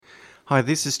Hi,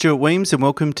 this is Stuart Weems and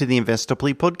welcome to the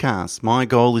Investopoly podcast. My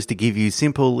goal is to give you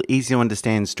simple, easy to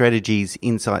understand strategies,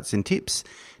 insights and tips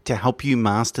to help you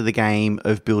master the game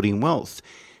of building wealth.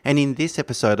 And in this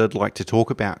episode, I'd like to talk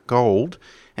about gold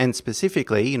and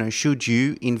specifically, should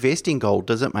you invest in gold?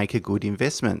 Does it make a good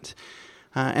investment?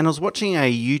 And I was watching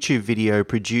a YouTube video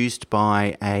produced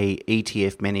by a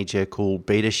ETF manager called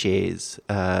BetaShares.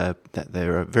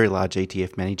 They're a very large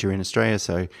ETF manager in Australia,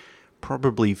 so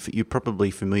you're probably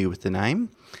familiar with the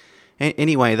name.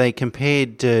 Anyway, they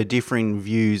compared differing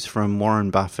views from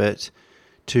Warren Buffett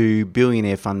to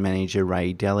billionaire fund manager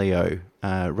Ray Dalio.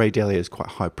 Ray Dalio is quite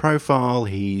high profile.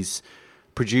 He's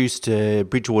produced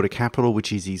Bridgewater Capital,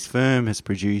 which is his firm, has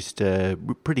produced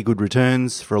pretty good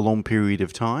returns for a long period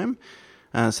of time.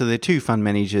 So they're two fund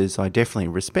managers I definitely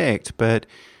respect, but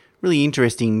really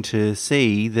interesting to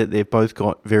see that they've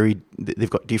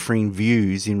got differing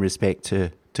views in respect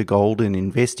to gold and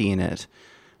investing in it.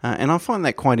 And I find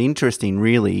that quite interesting,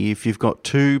 really, if you've got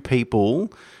two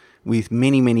people with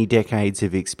many, many decades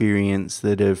of experience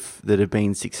that have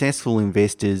been successful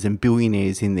investors and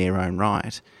billionaires in their own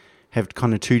right, have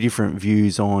kind of two different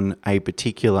views on a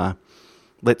particular,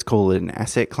 let's call it an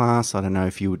asset class. I don't know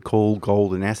if you would call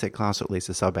gold an asset class or at least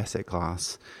a sub-asset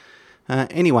class.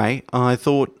 Anyway, I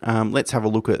thought let's have a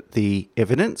look at the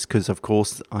evidence because, of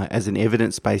course, as an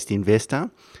evidence-based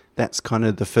investor, that's kind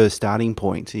of the first starting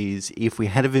point is if we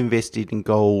had have invested in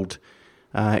gold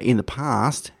in the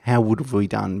past, how would have we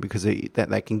done? Because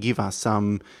that can give us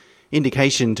some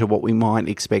indication to what we might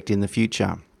expect in the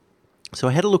future. So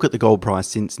I had a look at the gold price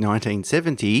since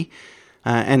 1970,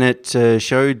 and it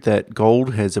showed that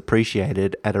gold has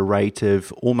appreciated at a rate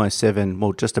of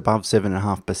just above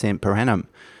 7.5% per annum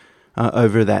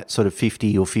over that sort of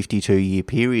 50 or 52 year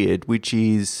period, which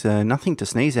is nothing to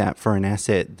sneeze at for an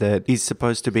asset that is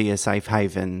supposed to be a safe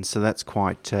haven. So that's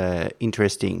quite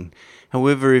interesting.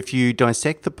 However, if you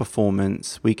dissect the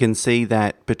performance, we can see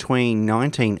that between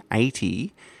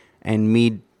 1980 and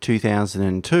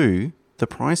mid-2002, the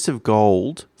price of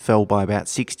gold fell by about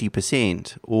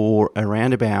 60% or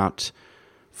around about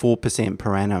 4%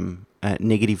 per annum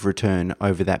negative return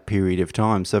over that period of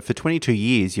time. So for 22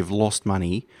 years, you've lost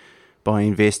money by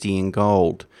investing in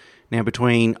gold. Now,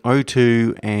 between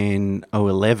 2002 and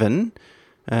 2011,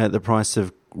 the price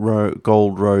of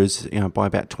gold rose by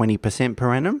about 20%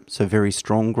 per annum, so very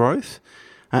strong growth.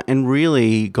 And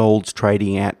really, gold's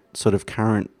trading at sort of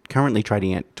currently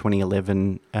trading at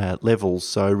 2011 levels.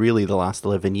 So really, the last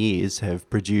 11 years have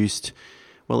produced,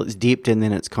 it's dipped and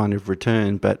then it's kind of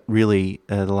returned, but really,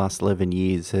 the last 11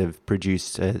 years have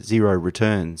produced zero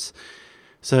returns.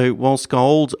 So whilst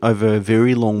gold over a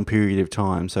very long period of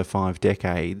time, so 5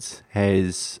 decades,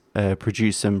 has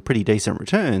produced some pretty decent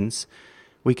returns,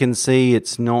 we can see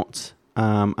it's not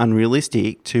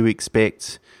unrealistic to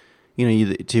expect,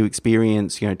 to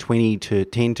experience, 10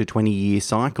 to 20 year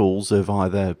cycles of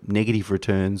either negative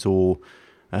returns or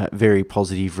very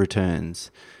positive returns.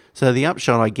 So the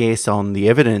upshot, I guess, on the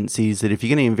evidence is that if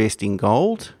you're going to invest in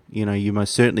gold, you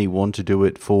most certainly want to do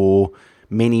it for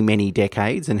many, many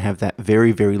decades and have that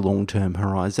very, very long-term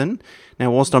horizon.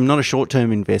 Now, whilst I'm not a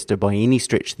short-term investor by any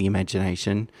stretch of the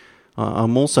imagination,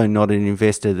 I'm also not an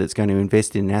investor that's going to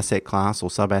invest in an asset class or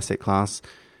sub-asset class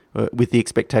with the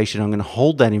expectation I'm going to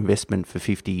hold that investment for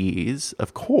 50 years.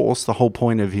 Of course, the whole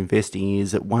point of investing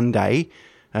is that one day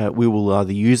we will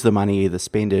either use the money, either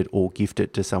spend it or gift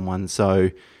it to someone.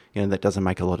 So, that doesn't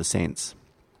make a lot of sense.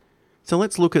 So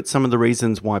let's look at some of the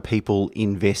reasons why people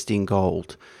invest in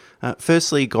gold.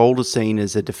 Firstly, gold is seen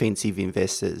as a defensive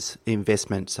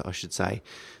investment.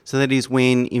 So that is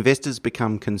when investors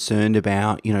become concerned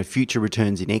about, future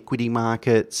returns in equity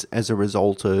markets as a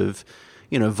result of,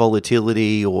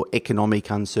 volatility or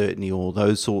economic uncertainty or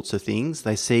those sorts of things.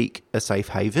 They seek a safe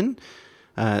haven.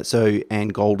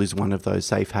 And gold is one of those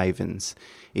safe havens.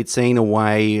 It's seen a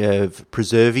way of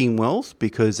preserving wealth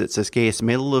because it's a scarce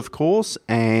metal, of course,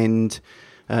 and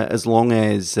as long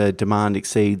as demand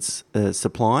exceeds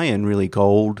supply, and really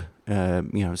gold,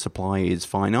 supply is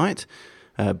finite,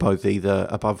 both either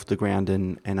above the ground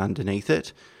and underneath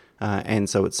it. And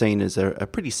so it's seen as a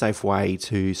pretty safe way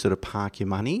to sort of park your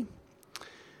money.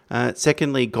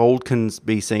 Secondly, gold can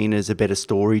be seen as a better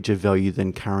storage of value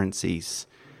than currencies.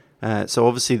 So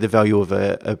obviously the value of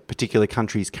a particular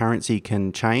country's currency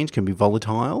can change, can be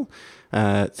volatile.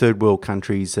 Third world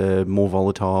countries are more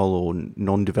volatile, or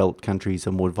non-developed countries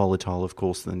are more volatile, of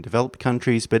course, than developed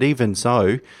countries. But even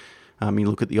so, you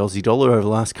look at the Aussie dollar over the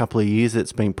last couple of years,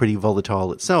 it's been pretty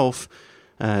volatile itself,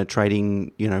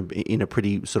 trading, in a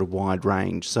pretty sort of wide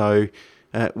range. So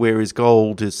whereas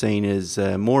gold is seen as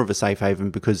more of a safe haven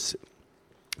because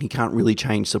you can't really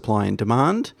change supply and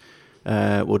demand.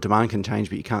 demand can change,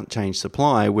 but you can't change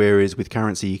supply, whereas with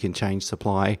currency you can change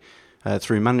supply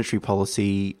through monetary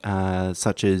policy,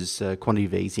 such as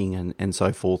quantitative easing and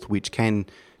so forth, which can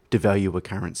devalue a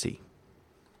currency.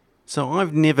 So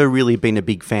I've never really been a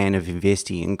big fan of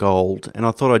investing in gold, and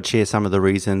I thought I'd share some of the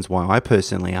reasons why I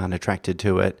personally aren't attracted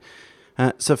to it.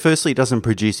 So firstly, it doesn't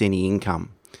produce any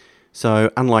income.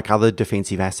 So unlike other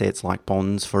defensive assets like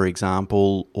bonds, for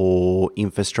example, or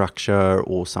infrastructure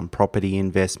or some property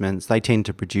investments, they tend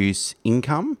to produce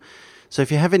income. So if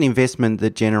you have an investment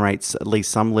that generates at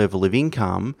least some level of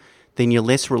income, then you're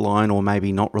less reliant or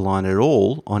maybe not reliant at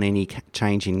all on any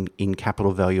change in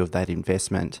capital value of that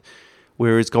investment.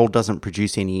 Whereas gold doesn't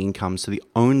produce any income, so the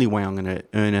only way I'm going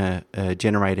to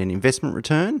generate an investment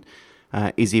return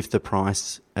is if the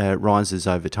price rises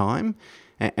over time.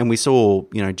 And we saw,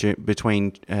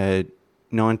 between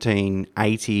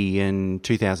 1980 and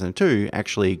 2002,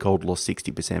 actually gold lost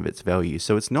 60% of its value.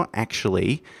 So it's not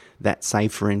actually that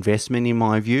safe for investment in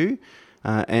my view.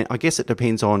 And I guess it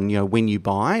depends on when you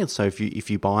buy. So if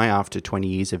you buy after 20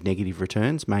 years of negative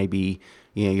returns, maybe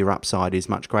your upside is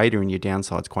much greater and your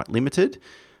downside's quite limited.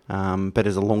 But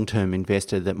as a long-term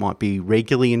investor that might be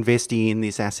regularly investing in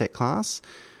this asset class,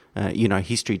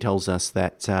 history tells us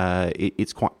that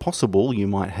it's quite possible you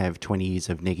might have 20 years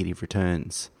of negative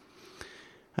returns.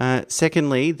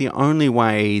 Secondly, the only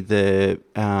way the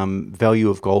value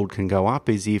of gold can go up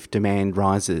is if demand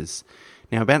rises.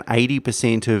 Now, about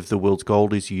 80% of the world's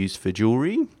gold is used for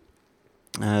jewellery.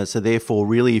 So therefore,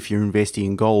 really, if you're investing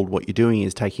in gold, what you're doing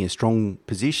is taking a strong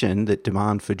position that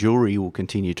demand for jewellery will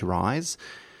continue to rise.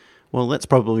 Well, that's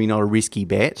probably not a risky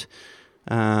bet.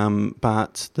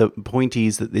 But the point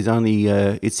is that there's only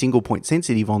it's single point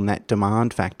sensitive on that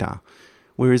demand factor.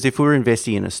 Whereas if we're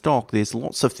investing in a stock, there's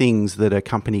lots of things that a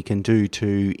company can do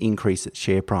to increase its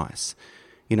share price.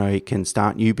 It can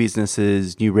start new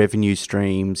businesses, new revenue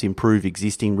streams, improve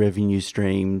existing revenue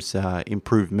streams,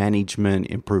 improve management,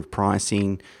 improve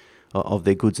pricing of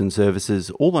their goods and services,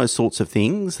 all those sorts of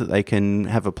things that they can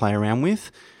have a play around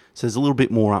with. So there's a little bit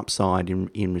more upside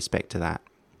in respect to that.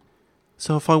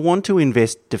 So if I want to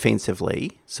invest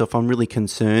defensively, so if I'm really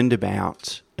concerned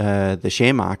about the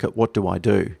share market, what do I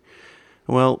do?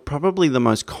 Well, probably the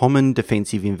most common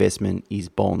defensive investment is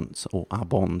bonds, or are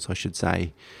bonds, I should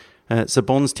say. So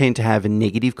bonds tend to have a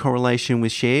negative correlation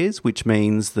with shares, which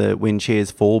means that when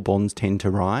shares fall, bonds tend to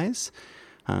rise.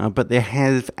 But there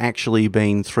have actually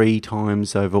been 3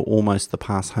 times over almost the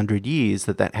past 100 years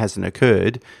that hasn't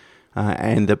occurred,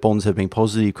 and that bonds have been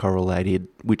positively correlated,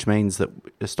 which means that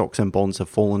stocks and bonds have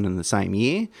fallen in the same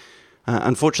year.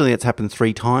 Unfortunately, it's happened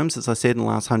 3 times, as I said, in the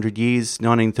last 100 years,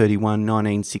 1931,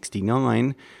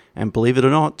 1969, and believe it or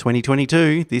not,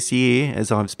 2022, this year, as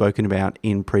I've spoken about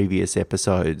in previous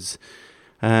episodes.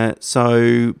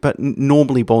 But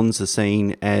normally bonds are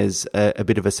seen as a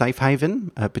bit of a safe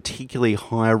haven, particularly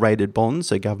higher rated bonds,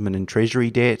 so government and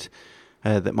treasury debt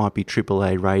that might be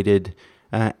AAA rated.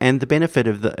 And the benefit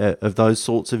of those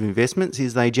sorts of investments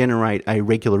is they generate a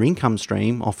regular income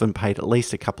stream, often paid at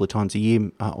least a couple of times a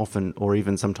year, often or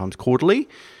even sometimes quarterly,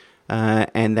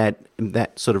 and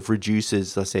that sort of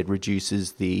reduces the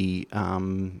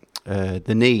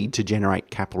need to generate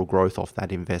capital growth off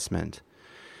that investment.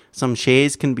 Some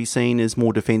shares can be seen as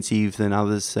more defensive than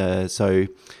others, so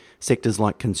sectors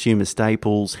like consumer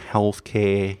staples,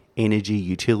 healthcare, energy,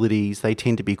 utilities, they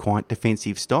tend to be quite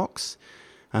defensive stocks.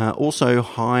 Also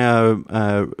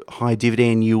high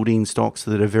dividend yielding stocks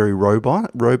that are very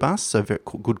robust, so very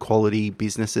good quality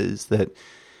businesses that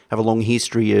have a long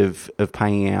history of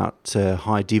paying out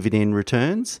high dividend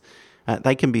returns.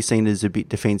 They can be seen as a bit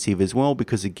defensive as well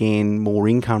because, again, more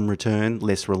income return,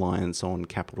 less reliance on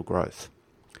capital growth.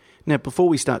 Now, before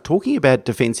we start talking about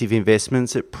defensive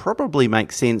investments, it probably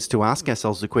makes sense to ask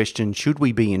ourselves the question, should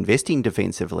we be investing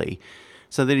defensively?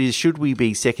 So that is, should we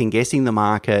be second-guessing the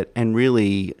market and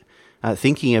really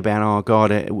thinking about, oh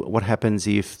God, what happens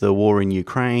if the war in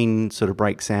Ukraine sort of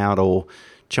breaks out, or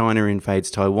China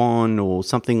invades Taiwan, or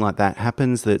something like that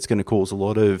happens that's going to cause a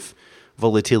lot of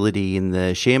volatility in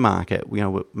the share market?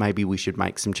 Maybe we should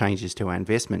make some changes to our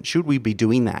investment. Should we be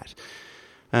doing that?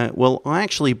 Well, I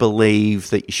actually believe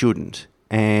that you shouldn't.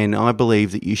 And I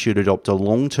believe that you should adopt a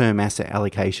long-term asset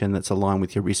allocation that's aligned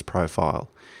with your risk profile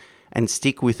and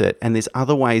stick with it. And there's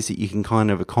other ways that you can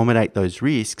kind of accommodate those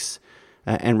risks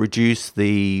and reduce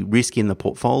the risk in the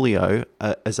portfolio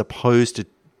as opposed to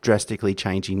drastically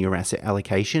changing your asset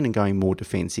allocation and going more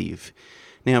defensive.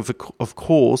 Now, of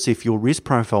course, if your risk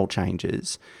profile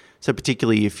changes, so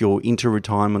particularly if you're into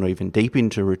retirement or even deep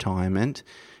into retirement,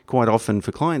 quite often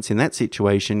for clients in that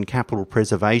situation, capital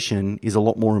preservation is a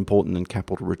lot more important than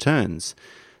capital returns.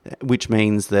 which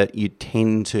means that you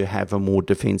tend to have a more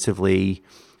defensively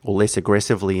or less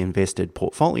aggressively invested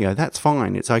portfolio. That's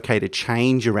fine. It's okay to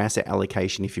change your asset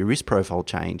allocation if your risk profile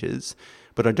changes,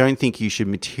 but I don't think you should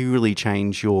materially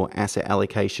change your asset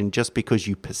allocation just because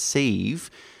you perceive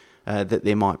that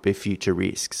there might be future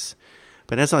risks.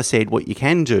 But as I said, what you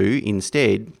can do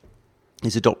instead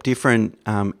is adopt different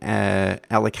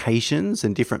allocations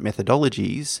and different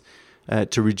methodologies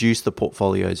to reduce the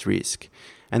portfolio's risk.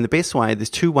 And the best way, there's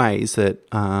two ways that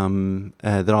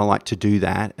I like to do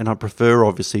that, and I prefer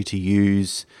obviously to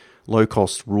use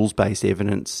low-cost rules-based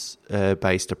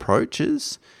evidence-based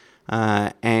approaches.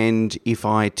 And if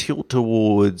I tilt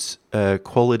towards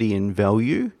quality and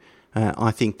value,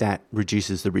 I think that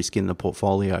reduces the risk in the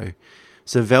portfolio.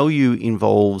 So value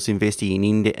involves investing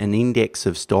in an index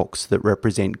of stocks that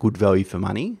represent good value for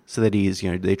money. So that is,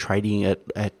 they're trading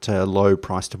at low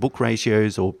price-to-book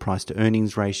ratios or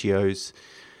price-to-earnings ratios.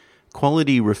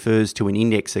 Quality refers to an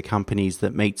index of companies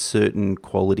that meet certain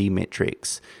quality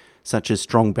metrics, such as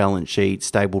strong balance sheets,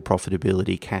 stable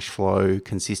profitability, cash flow,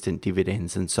 consistent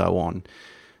dividends, and so on.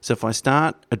 So if I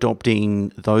start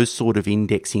adopting those sort of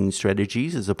indexing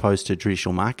strategies as opposed to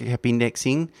traditional market cap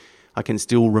indexing, I can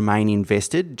still remain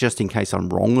invested, just in case I'm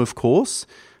wrong, of course,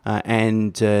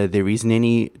 and there isn't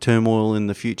any turmoil in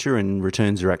the future and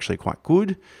returns are actually quite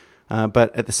good.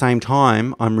 But at the same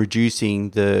time, I'm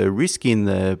reducing the risk in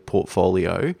the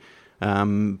portfolio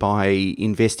by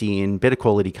investing in better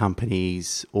quality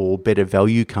companies or better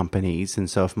value companies. And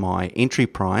so if my entry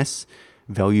price,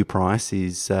 value price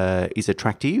is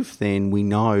attractive, then we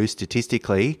know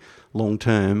statistically, long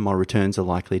term, my returns are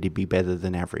likely to be better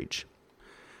than average.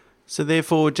 So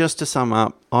therefore, just to sum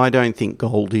up, I don't think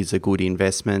gold is a good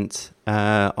investment.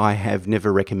 I have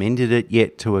never recommended it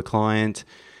yet to a client.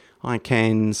 I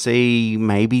can see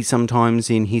maybe sometimes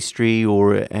in history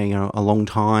or a long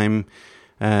time,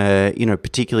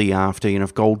 particularly after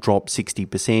if gold drops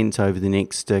 60% over the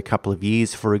next couple of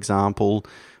years, for example,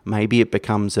 maybe it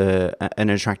becomes an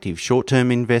attractive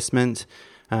short-term investment.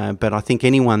 But I think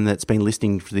anyone that's been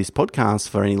listening to this podcast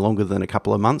for any longer than a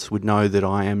couple of months would know that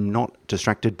I am not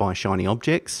distracted by shiny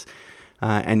objects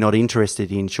and not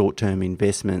interested in short-term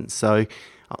investments. So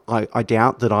I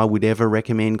doubt that I would ever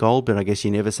recommend gold, but I guess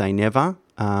you never say never.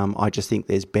 I just think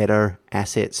there's better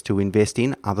assets to invest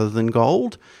in other than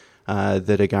gold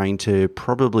that are going to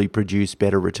probably produce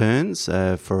better returns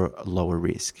for lower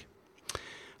risk.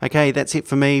 Okay, that's it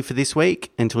for me for this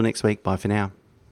week. Until next week, bye for now.